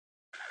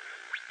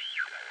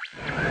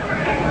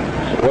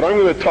What I'm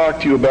going to talk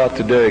to you about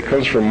today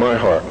comes from my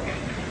heart,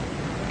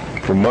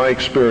 from my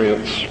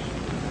experience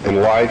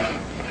in life,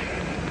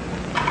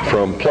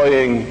 from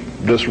playing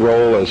this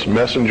role as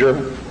messenger,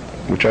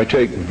 which I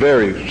take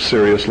very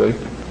seriously,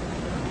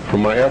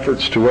 from my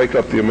efforts to wake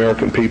up the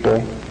American people,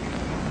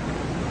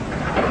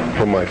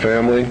 from my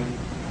family,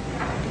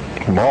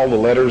 from all the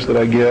letters that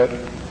I get,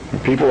 from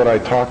people that I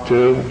talk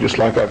to, just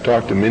like I've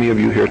talked to many of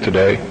you here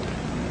today.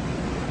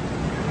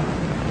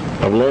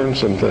 I've learned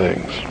some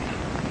things.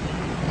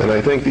 And I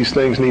think these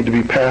things need to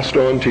be passed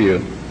on to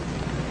you.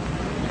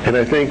 And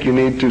I think you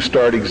need to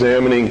start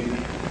examining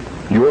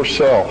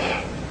yourself,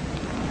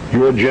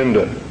 your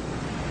agenda,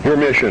 your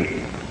mission.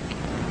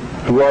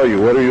 Who are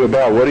you? What are you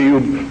about? What do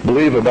you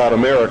believe about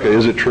America?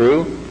 Is it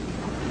true?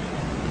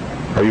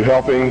 Are you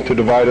helping to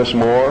divide us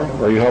more?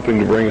 Or are you helping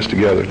to bring us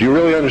together? Do you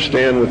really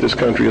understand what this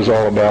country is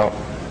all about?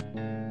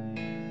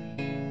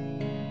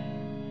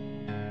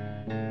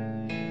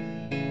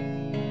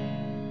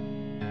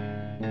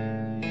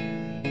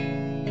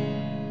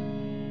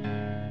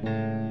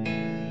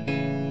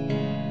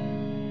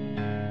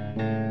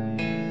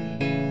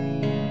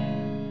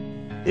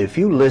 If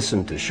you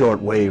listened to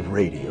shortwave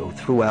radio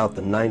throughout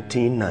the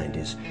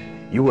 1990s,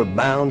 you were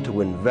bound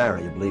to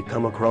invariably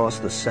come across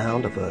the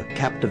sound of a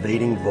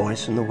captivating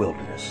voice in the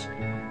wilderness.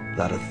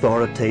 That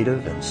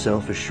authoritative and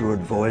self-assured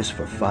voice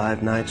for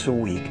 5 nights a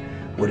week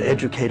would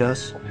educate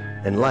us,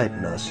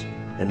 enlighten us,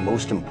 and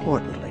most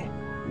importantly,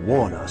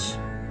 warn us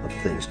of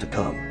things to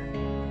come.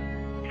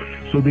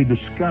 So they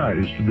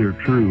disguised their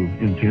true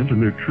intent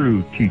and their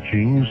true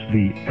teachings,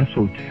 the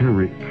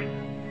esoteric,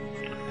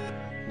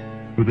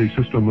 with a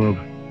system of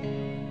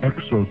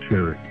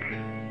exoteric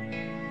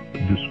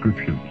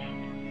descriptions.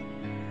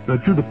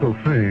 That to the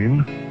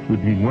profane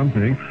would mean one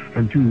thing,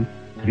 and to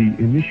the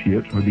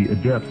initiate or the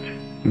adept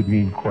would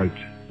mean quite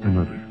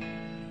another.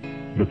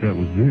 But that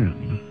was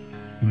then.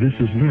 This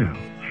is now.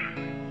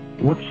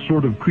 What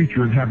sort of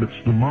creature inhabits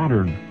the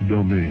modern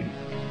domain?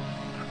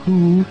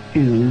 Who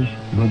is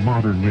the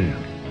modern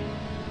man?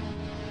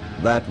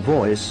 That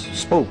voice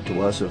spoke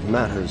to us of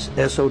matters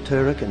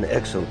esoteric and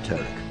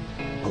exoteric,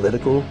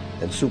 political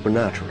and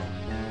supernatural,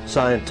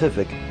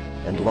 scientific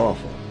and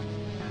lawful.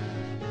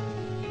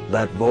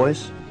 That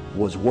voice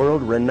was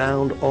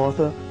world-renowned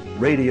author,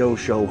 radio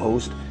show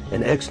host,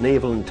 and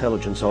ex-Naval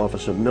Intelligence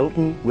Officer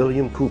Milton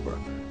William Cooper,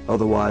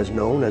 otherwise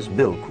known as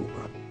Bill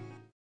Cooper.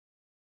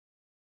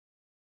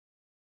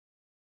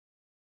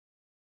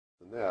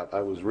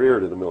 I was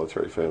reared in a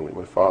military family.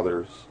 My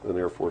father's an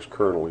Air Force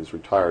colonel. He's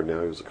retired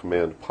now. He was a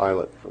command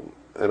pilot.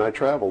 And I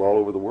traveled all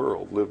over the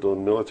world, lived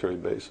on military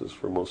bases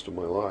for most of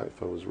my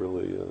life. I was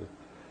really an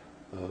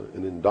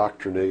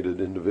indoctrinated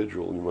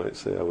individual, you might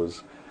say. I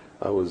was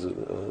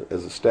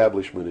as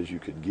establishment as you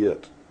could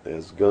get,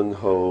 as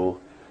gung-ho,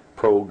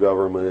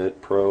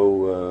 pro-government,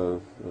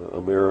 pro-America,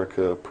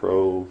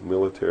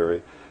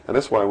 pro-military. And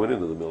that's why I went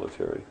into the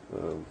military,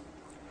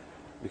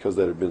 because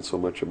that had been so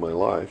much of my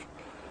life.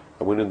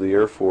 I went into the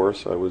Air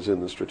Force. I was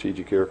in the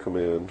Strategic Air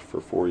Command for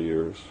 4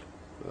 years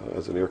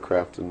as an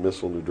aircraft and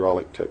missile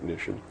hydraulic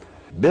technician.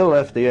 Bill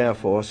left the Air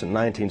Force in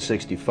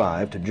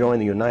 1965 to join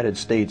the United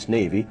States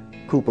Navy.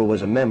 Cooper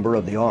was a member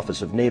of the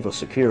Office of Naval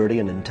Security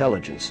and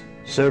Intelligence,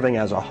 serving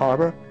as a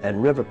harbor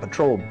and river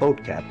patrol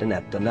boat captain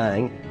at Da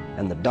Nang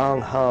and the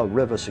Dong Ha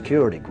River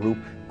Security Group,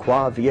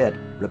 Qua Viet,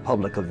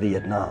 Republic of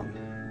Vietnam.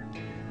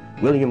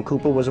 William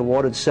Cooper was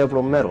awarded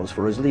several medals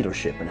for his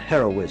leadership and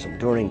heroism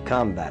during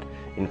combat,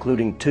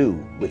 including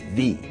 2 with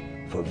V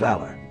for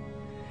valor.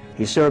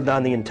 He served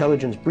on the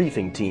intelligence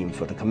briefing team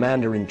for the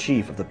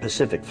Commander-in-Chief of the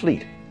Pacific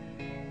Fleet.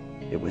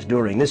 It was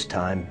during this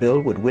time Bill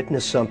would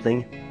witness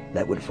something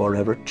that would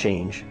forever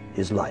change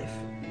his life.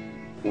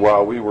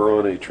 While we were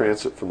on a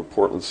transit from the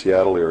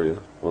Portland-Seattle area,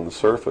 on the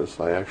surface,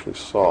 I actually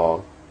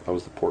saw, I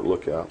was the port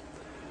lookout,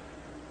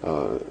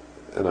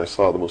 and I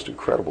saw the most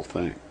incredible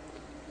thing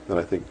that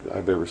I think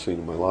I've ever seen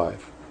in my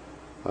life.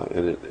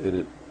 And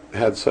it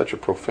had such a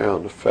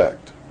profound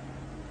effect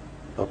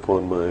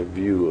upon my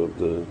view of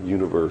the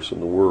universe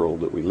and the world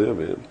that we live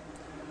in,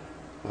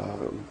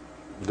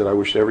 that I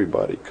wish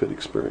everybody could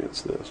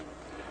experience this.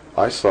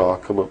 I saw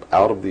come up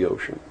out of the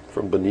ocean,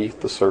 from beneath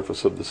the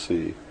surface of the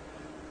sea,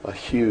 a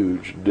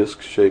huge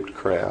disc-shaped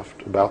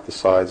craft about the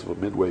size of a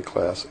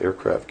Midway-class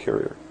aircraft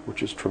carrier,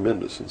 which is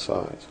tremendous in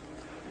size.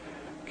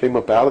 Came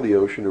up out of the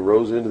ocean and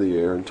rose into the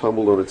air and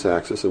tumbled on its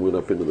axis and went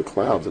up into the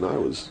clouds, and I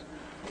was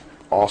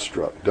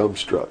awestruck,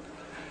 dumbstruck.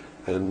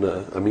 And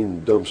I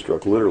mean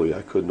dumbstruck, literally.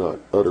 I could not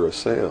utter a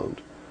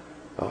sound.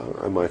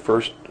 And my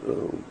first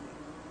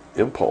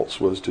impulse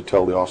was to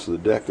tell the officer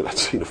of the deck that I'd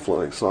seen a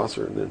flying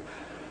saucer, and then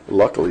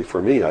luckily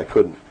for me I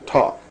couldn't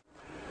talk.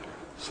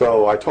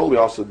 So I told the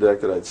officer of the deck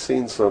that I'd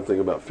seen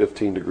something about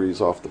 15 degrees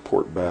off the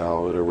port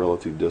bow at a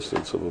relative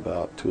distance of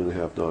about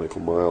 2.5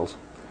 nautical miles.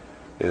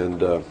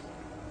 And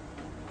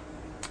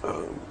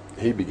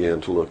he began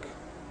to look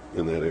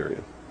in that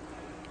area.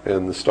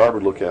 And the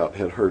starboard lookout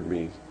had heard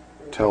me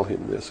tell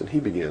him this, and he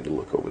began to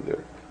look over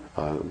there.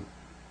 And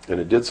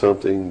it did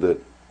something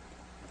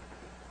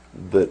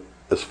that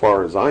as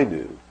far as I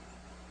knew,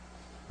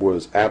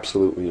 was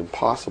absolutely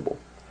impossible.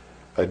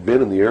 I'd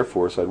been in the Air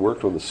Force. I'd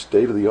worked on the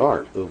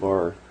state-of-the-art of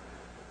our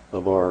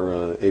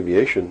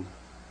aviation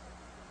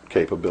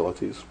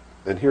capabilities,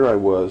 and here I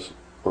was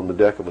on the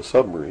deck of a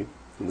submarine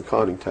in the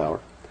conning tower,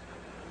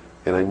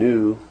 and I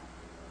knew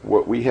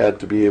what we had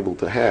to be able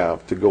to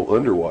have to go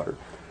underwater,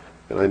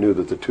 and I knew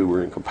that the two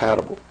were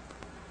incompatible.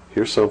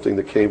 Here's something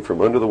that came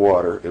from under the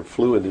water and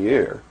flew in the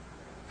air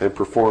and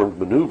performed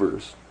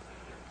maneuvers,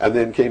 and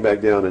then came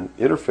back down and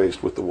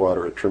interfaced with the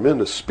water at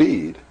tremendous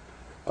speed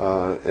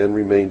and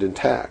remained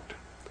intact,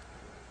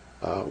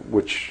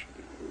 which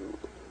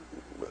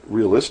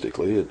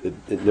realistically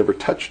it never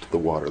touched the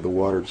water. The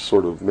water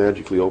sort of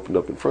magically opened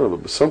up in front of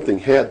it, but something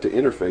had to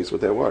interface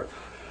with that water.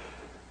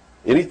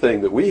 Anything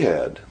that we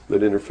had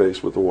that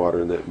interfaced with the water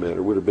in that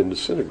manner would have been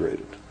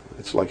disintegrated.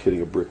 It's like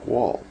hitting a brick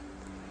wall.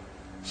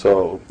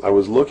 So I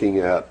was looking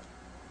at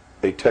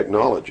a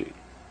technology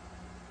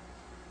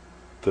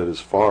that, as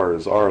far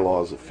as our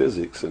laws of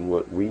physics and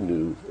what we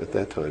knew at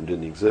that time,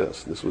 didn't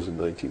exist. This was in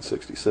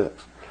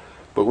 1966.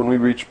 But when we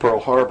reached Pearl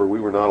Harbor,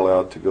 we were not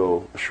allowed to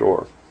go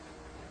ashore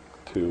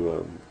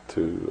to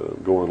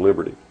go on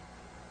liberty,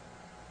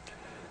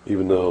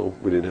 even though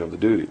we didn't have the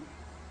duty.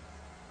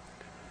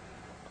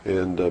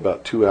 And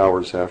about 2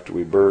 hours after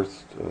we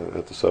berthed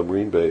at the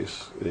submarine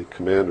base, a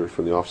commander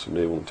from the Office of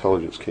Naval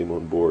Intelligence came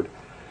on board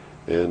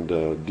and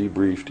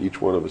debriefed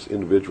each one of us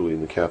individually in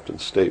the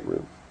captain's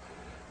stateroom.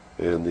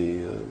 And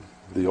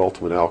the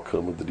ultimate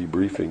outcome of the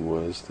debriefing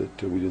was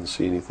that we didn't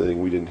see anything,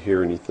 we didn't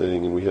hear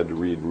anything, and we had to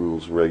read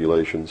rules and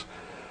regulations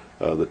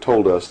that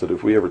told us that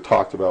if we ever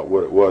talked about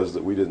what it was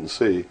that we didn't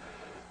see,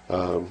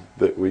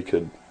 that we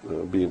could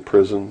be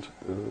imprisoned,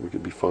 we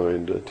could be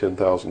fined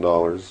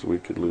 $10,000, we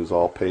could lose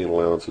all pay and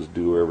allowances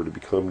due or ever to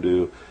become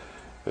due.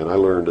 And I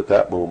learned at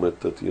that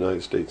moment that the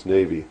United States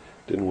Navy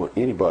didn't want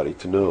anybody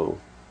to know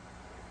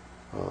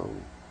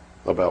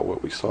about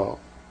what we saw,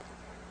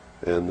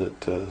 and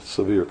that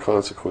severe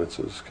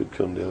consequences could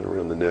come down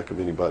around the neck of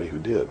anybody who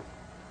did.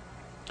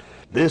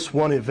 This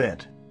one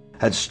event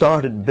had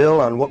started Bill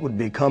on what would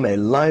become a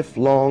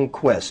lifelong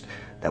quest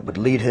that would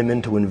lead him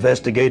into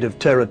investigative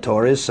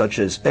territories such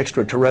as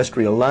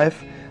extraterrestrial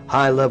life,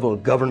 high-level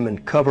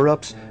government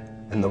cover-ups,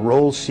 and the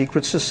role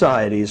secret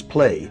societies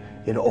play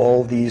in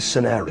all these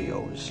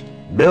scenarios.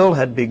 Bill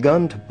had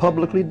begun to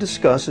publicly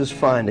discuss his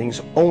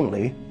findings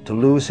only to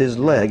lose his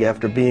leg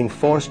after being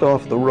forced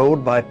off the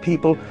road by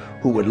people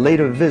who would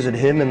later visit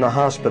him in the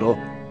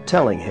hospital,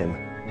 telling him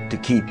to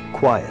keep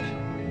quiet.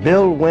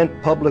 Bill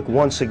went public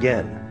once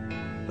again,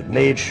 but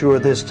made sure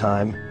this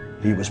time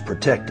he was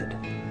protected.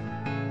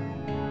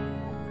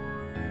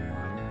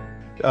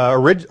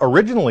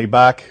 Originally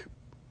back,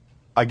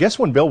 I guess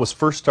when Bill was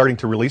first starting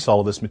to release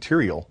all of this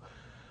material,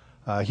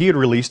 he had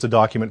released a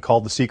document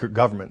called The Secret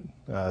Government,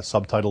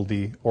 subtitled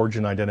The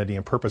Origin, Identity,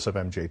 and Purpose of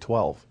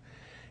MJ-12.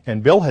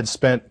 And Bill had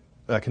spent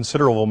a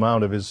considerable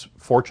amount of his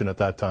fortune at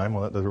that time,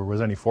 well, there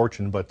was any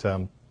fortune, but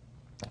a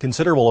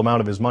considerable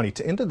amount of his money,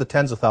 into the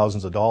tens of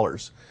thousands of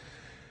dollars,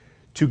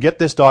 to get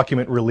this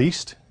document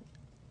released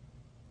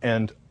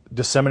and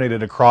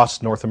disseminated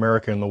across North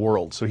America and the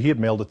world. So he had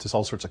mailed it to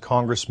all sorts of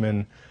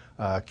congressmen,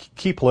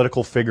 key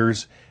political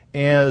figures,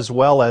 as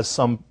well as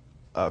some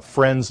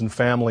friends and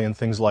family and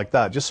things like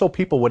that, just so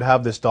people would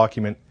have this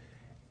document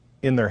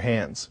in their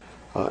hands.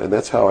 And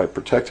that's how I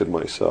protected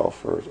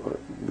myself, or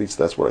at least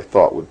that's what I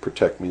thought would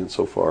protect me, and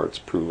so far it's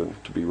proven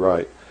to be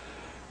right,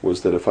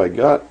 was that if I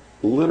got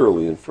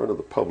literally in front of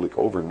the public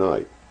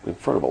overnight, in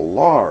front of a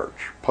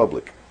large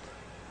public,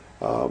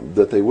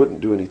 that they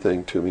wouldn't do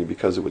anything to me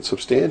because it would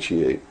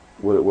substantiate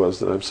what it was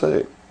that I'm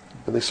saying.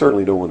 And they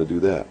certainly don't want to do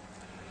that.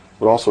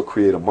 It would also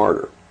create a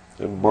martyr.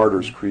 And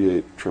martyrs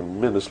create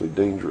tremendously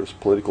dangerous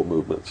political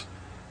movements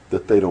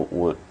that they don't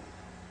want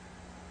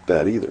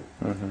that either.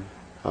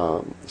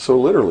 So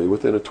literally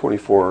within a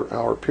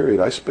 24-hour period,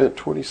 I spent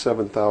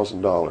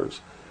 $27,000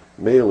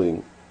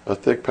 mailing a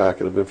thick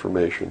packet of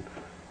information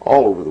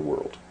all over the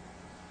world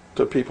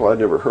to people I'd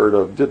never heard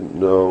of, didn't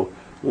know.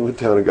 We went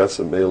down and got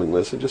some mailing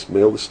lists and just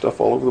mailed this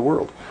stuff all over the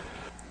world.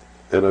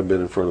 And I've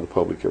been in front of the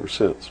public ever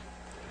since.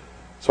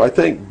 So I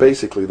think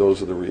basically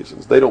those are the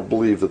reasons. They don't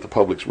believe that the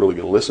public's really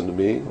going to listen to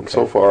me, and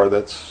so far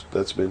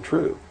that's been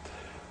true.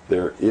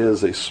 There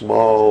is a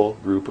small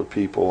group of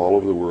people all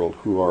over the world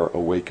who are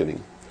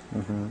awakening,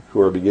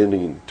 who are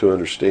beginning to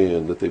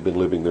understand that they've been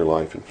living their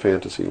life in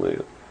fantasy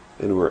land,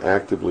 and who are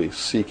actively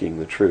seeking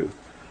the truth.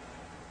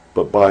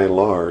 But by and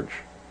large,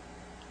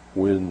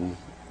 when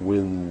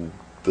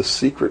the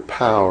secret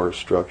power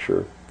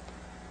structure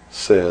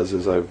says,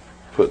 as I've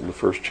put in the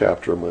first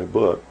chapter of my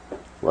book,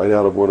 right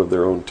out of one of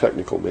their own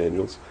technical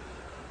manuals,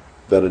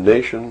 that a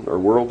nation or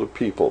world of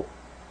people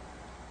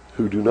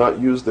who do not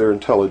use their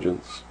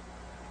intelligence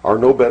are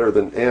no better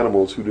than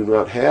animals who do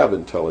not have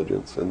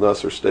intelligence, and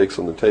thus are stakes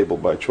on the table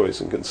by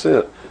choice and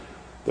consent,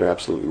 they're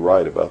absolutely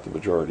right about the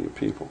majority of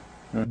people.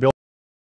 Bill